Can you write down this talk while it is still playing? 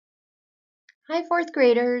Hi, fourth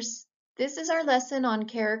graders. This is our lesson on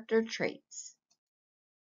character traits.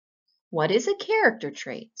 What is a character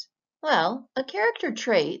trait? Well, a character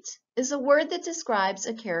trait is a word that describes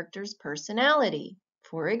a character's personality.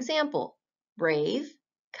 For example, brave,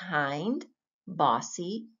 kind,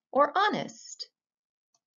 bossy, or honest.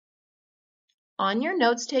 On your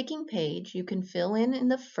notes-taking page, you can fill in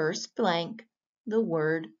the first blank the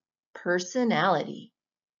word personality.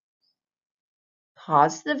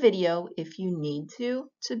 Pause the video if you need to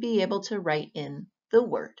be able to write in the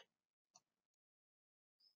word.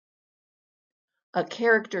 A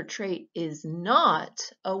character trait is not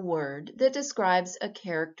a word that describes a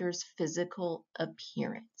character's physical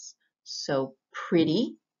appearance. So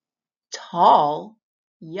pretty, tall,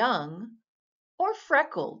 young, or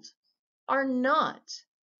freckled are not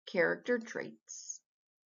character traits.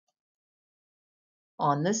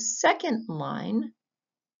 On the second line,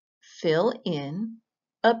 fill in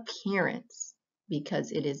appearance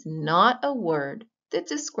because it is not a word that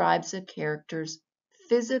describes a character's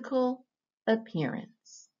physical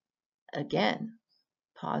appearance. Again,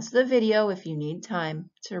 pause the video if you need time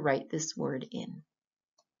to write this word in.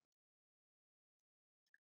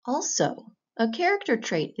 Also, a character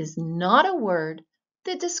trait is not a word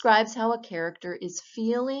that describes how a character is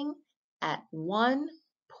feeling at one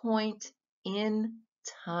point in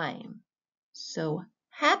time. So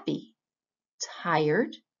happy,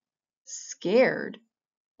 tired, scared,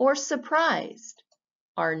 or surprised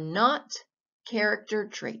are not character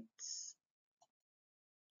traits.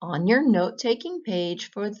 On your note-taking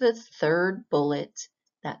page for the third bullet,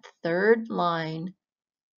 that third line,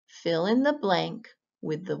 fill in the blank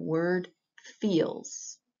with the word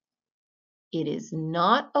feels. It is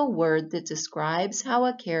not a word that describes how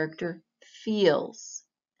a character feels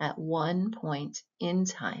at one point in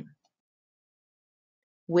time.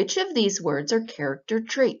 Which of these words are character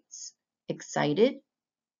traits? Excited,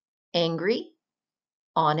 angry,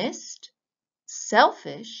 honest,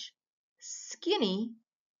 selfish, skinny,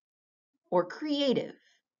 or creative?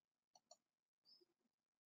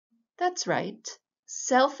 That's right.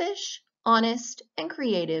 Selfish, honest, and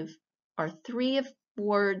creative are three of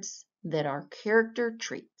words that are character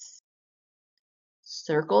traits.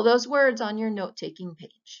 Circle those words on your note-taking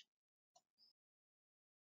page.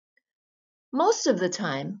 Most of the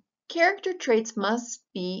time, character traits must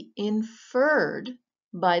be inferred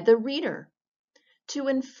by the reader. To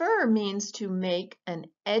infer means to make an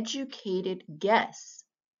educated guess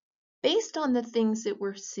based on the things that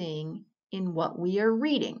we're seeing in what we are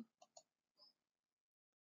reading.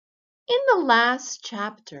 In the last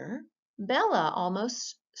chapter, Bella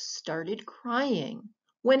almost started crying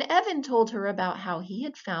when Evan told her about how he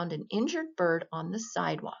had found an injured bird on the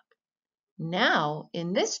sidewalk. Now,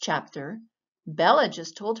 in this chapter, Bella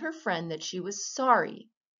just told her friend that she was sorry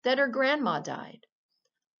that her grandma died.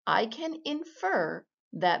 I can infer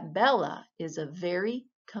that Bella is a very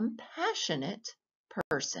compassionate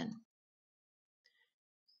person.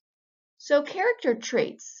 So character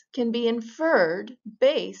traits can be inferred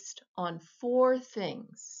based on four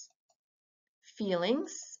things: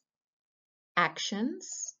 feelings,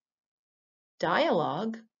 actions,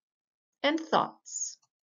 dialogue, and thoughts.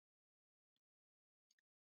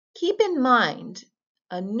 Keep in mind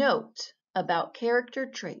a note about character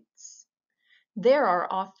traits. There are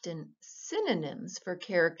often synonyms for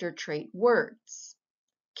character trait words.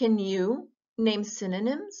 Can you name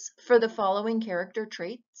synonyms for the following character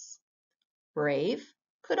traits? Brave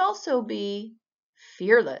could also be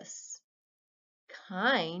fearless.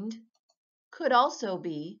 Kind could also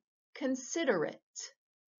be considerate.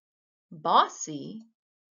 Bossy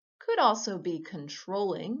could also be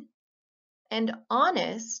controlling. And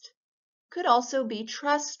honest could also be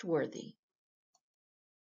trustworthy.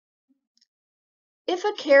 If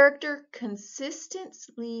a character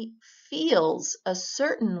consistently feels a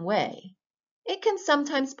certain way, it can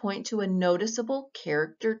sometimes point to a noticeable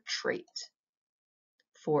character trait.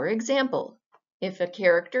 For example, if a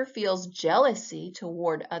character feels jealousy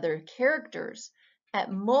toward other characters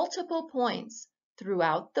at multiple points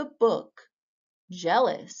throughout the book,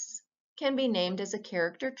 jealous can be named as a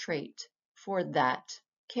character trait for that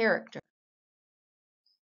character.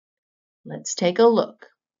 Let's take a look.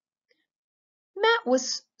 Matt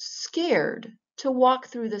was scared to walk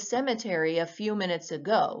through the cemetery a few minutes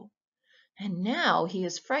ago, and now he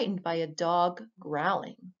is frightened by a dog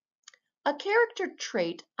growling. A character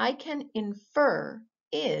trait I can infer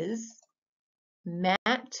is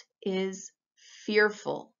Matt is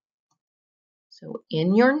fearful. So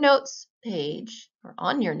in your notes page, or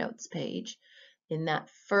on your notes page, in that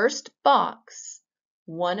first box,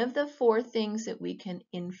 one of the four things that we can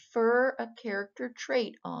infer a character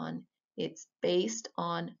trait on It's based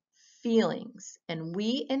on feelings. And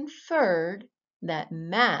we inferred that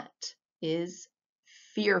Matt is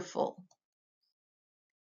fearful.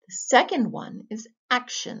 The second one is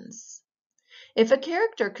actions. If a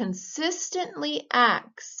character consistently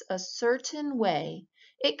acts a certain way,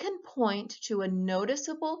 it can point to a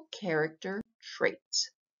noticeable character trait.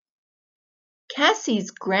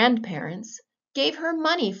 Cassie's grandparents gave her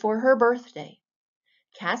money for her birthday.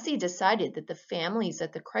 Cassie decided that the families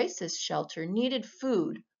at the crisis shelter needed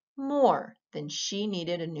food more than she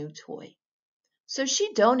needed a new toy. So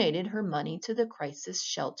she donated her money to the crisis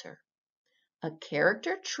shelter. A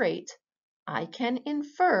character trait I can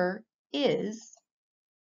infer is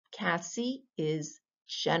Cassie is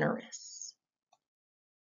generous.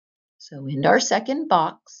 So in our second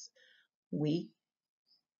box, we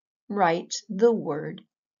write the word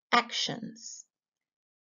actions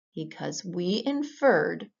because we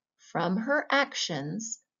inferred from her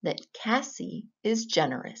actions that Cassie is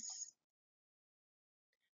generous.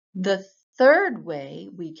 The third way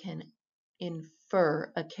we can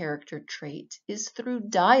infer a character trait is through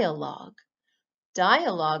dialogue.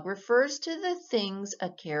 Dialogue refers to the things a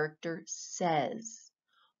character says.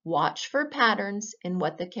 Watch for patterns in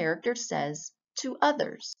what the character says to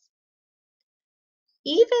others.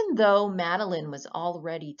 Even though Madeline was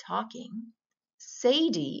already talking,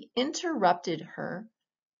 Sadie interrupted her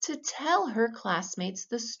to tell her classmates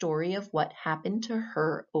the story of what happened to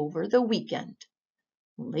her over the weekend.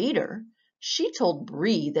 Later, she told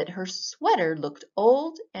Bree that her sweater looked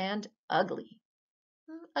old and ugly.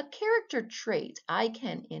 A character trait I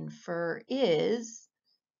can infer is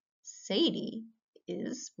Sadie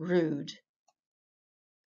is rude.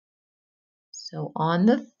 So on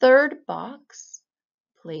the third box,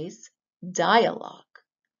 place dialogue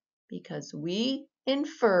because we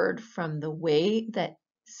inferred from the way that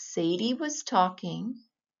Sadie was talking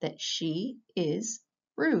that she is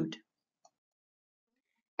rude.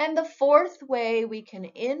 And the fourth way we can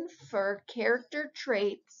infer character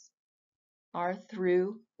traits are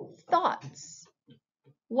through thoughts.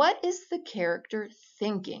 What is the character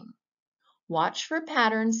thinking? Watch for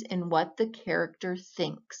patterns in what the character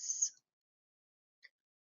thinks.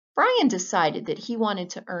 Brian decided that he wanted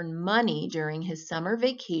to earn money during his summer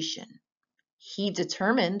vacation. He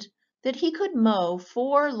determined that he could mow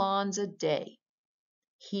 4 lawns a day.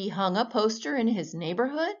 He hung a poster in his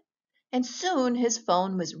neighborhood, and soon his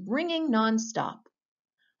phone was ringing nonstop.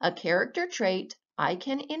 A character trait I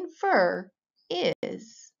can infer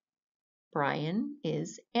is Brian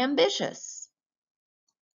is ambitious.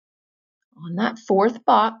 On that fourth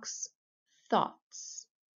box, thoughts.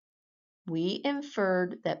 We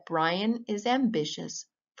inferred that Brian is ambitious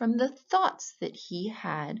from the thoughts that he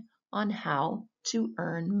had on how to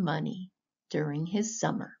earn money during his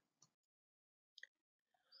summer.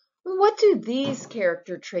 What do these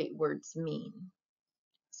character trait words mean?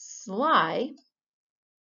 Sly.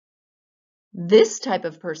 This type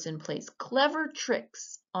of person plays clever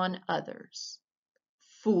tricks on others.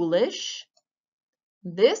 Foolish.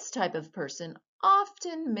 This type of person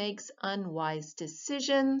often makes unwise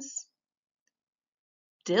decisions.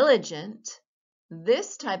 Diligent.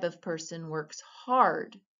 This type of person works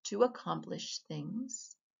hard to accomplish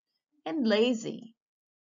things. And lazy.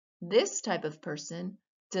 This type of person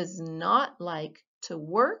does not like to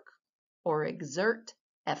work or exert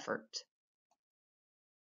effort.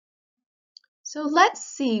 So let's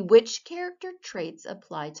see which character traits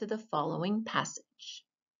apply to the following passage.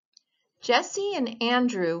 Jesse and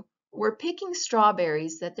Andrew were picking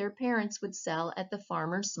strawberries that their parents would sell at the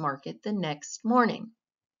farmer's market the next morning.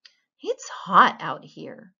 It's hot out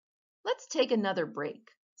here. Let's take another break,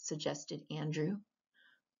 suggested Andrew.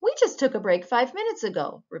 We just took a break 5 minutes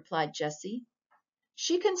ago, replied Jessie.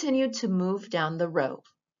 She continued to move down the row,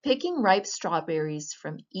 picking ripe strawberries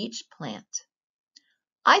from each plant.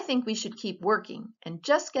 I think we should keep working and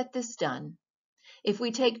just get this done. If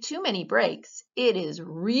we take too many breaks, it is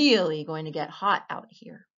really going to get hot out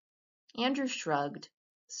here. Andrew shrugged.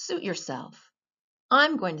 Suit yourself.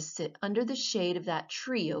 I'm going to sit under the shade of that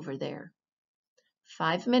tree over there.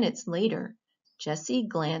 5 minutes later, Jessie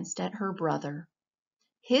glanced at her brother.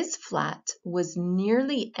 His flat was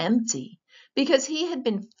nearly empty because he had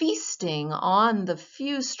been feasting on the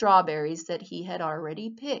few strawberries that he had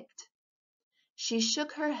already picked. She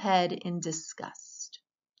shook her head in disgust.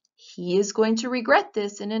 He is going to regret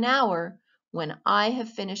this in an hour when I have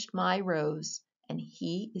finished my rows and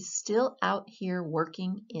he is still out here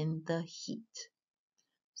working in the heat.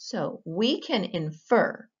 So we can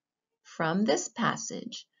infer from this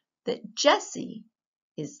passage that Jessie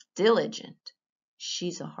is diligent.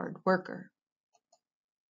 She's a hard worker.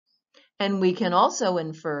 And we can also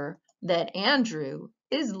infer that Andrew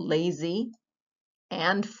is lazy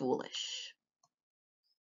and foolish.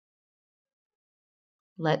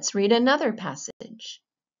 Let's read another passage.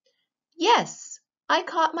 "Yes, I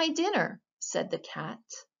caught my dinner," said the cat.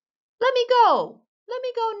 "Let me go! Let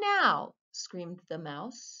me go now!" screamed the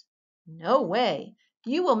mouse. "No way!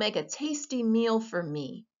 You will make a tasty meal for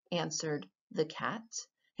me," answered the cat,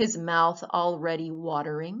 his mouth already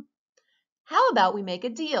watering. "How about we make a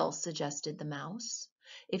deal?" suggested the mouse.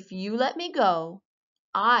 "If you let me go,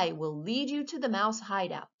 I will lead you to the mouse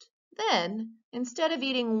hideout. Then, instead of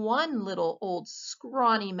eating one little old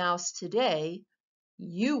scrawny mouse today,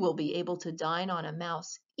 you will be able to dine on a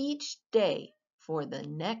mouse each day for the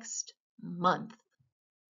next month."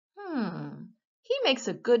 He makes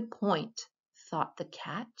a good point, thought the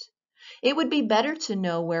cat. It would be better to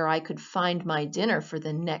know where I could find my dinner for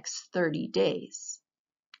the next 30 days.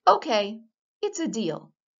 Okay, it's a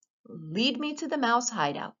deal. Lead me to the mouse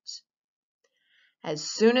hideout. As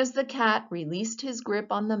soon as the cat released his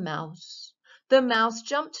grip on the mouse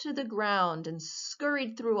jumped to the ground and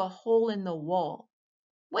scurried through a hole in the wall.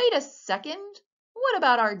 "Wait a second! What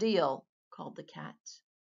about our deal?" called the cat.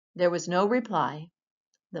 There was no reply.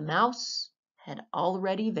 The mouse had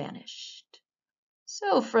already vanished.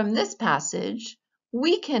 So from this passage,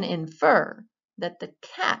 we can infer that the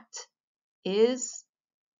cat is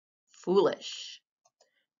foolish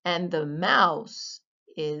and the mouse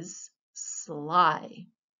is sly.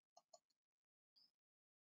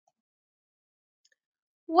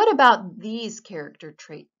 What about these character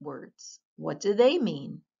trait words? What do they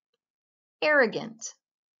mean? Arrogant.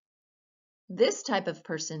 This type of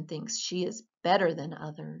person thinks she is better than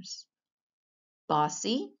others.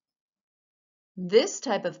 Bossy. This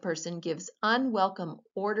type of person gives unwelcome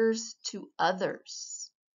orders to others.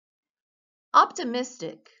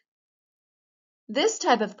 Optimistic. This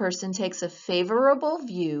type of person takes a favorable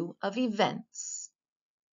view of events.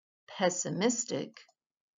 Pessimistic.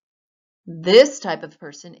 This type of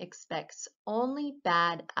person expects only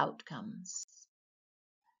bad outcomes.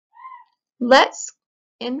 Let's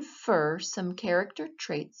infer some character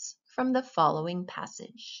traits from the following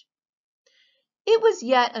passage. It was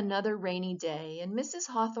yet another rainy day, and Mrs.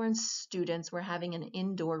 Hawthorne's students were having an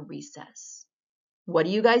indoor recess. "What are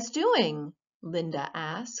you guys doing?" Linda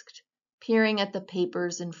asked, peering at the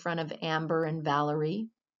papers in front of Amber and Valerie.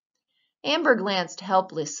 Amber glanced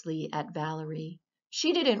helplessly at Valerie.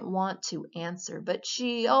 She didn't want to answer, but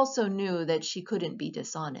she also knew that she couldn't be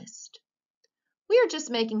dishonest. "We are just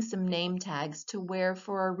making some name tags to wear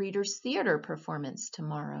for our Readers' Theater performance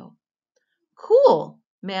tomorrow." "Cool.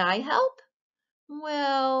 May I help?"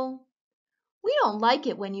 "Well, we don't like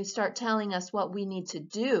it when you start telling us what we need to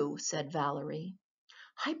do," said Valerie.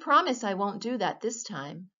 "I promise I won't do that this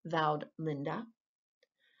time," vowed Linda.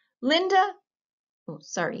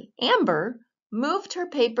 Amber moved her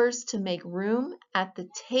papers to make room at the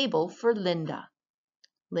table for Linda.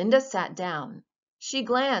 Linda sat down. She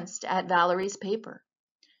glanced at Valerie's paper.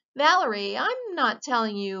 "Valerie, I'm not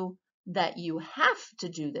telling you that you have to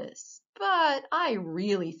do this, but I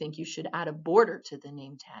really think you should add a border to the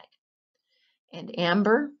name tag." "And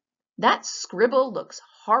Amber, that scribble looks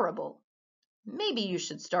horrible. Maybe you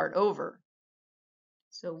should start over."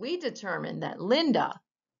 So we determined that Linda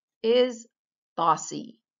is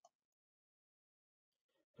bossy.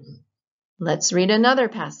 Let's read another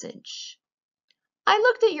passage. "I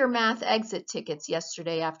looked at your math exit tickets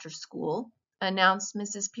yesterday after school," announced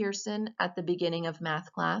Mrs. Pearson at the beginning of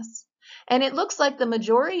math class, "and it looks like the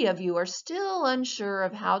majority of you are still unsure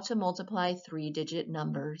of how to multiply 3-digit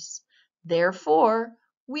numbers. Therefore,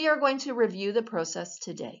 we are going to review the process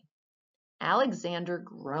today." Alexander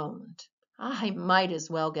groaned. "I might as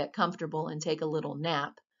well get comfortable and take a little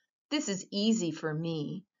nap. This is easy for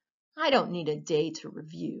me. I don't need a day to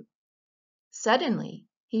review." Suddenly,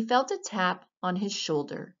 he felt a tap on his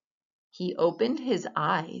shoulder. He opened his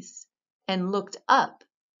eyes and looked up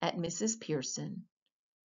at Mrs. Pearson.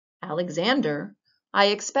 "Alexander, I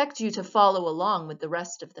expect you to follow along with the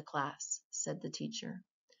rest of the class," said the teacher.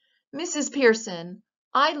 "Mrs. Pearson,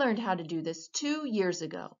 I learned how to do this 2 years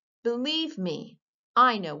ago. Believe me,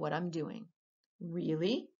 I know what I'm doing."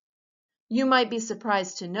 "Really? You might be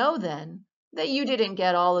surprised to know, then, that you didn't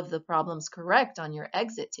get all of the problems correct on your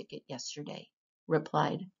exit ticket yesterday,"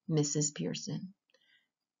 replied Mrs. Pearson.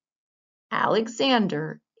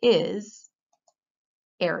 Alexander is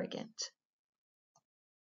arrogant.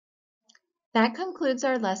 That concludes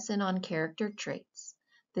our lesson on character traits.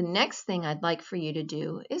 The next thing I'd like for you to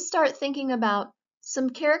do is start thinking about some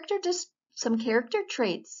character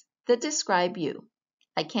traits that describe you.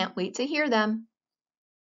 I can't wait to hear them.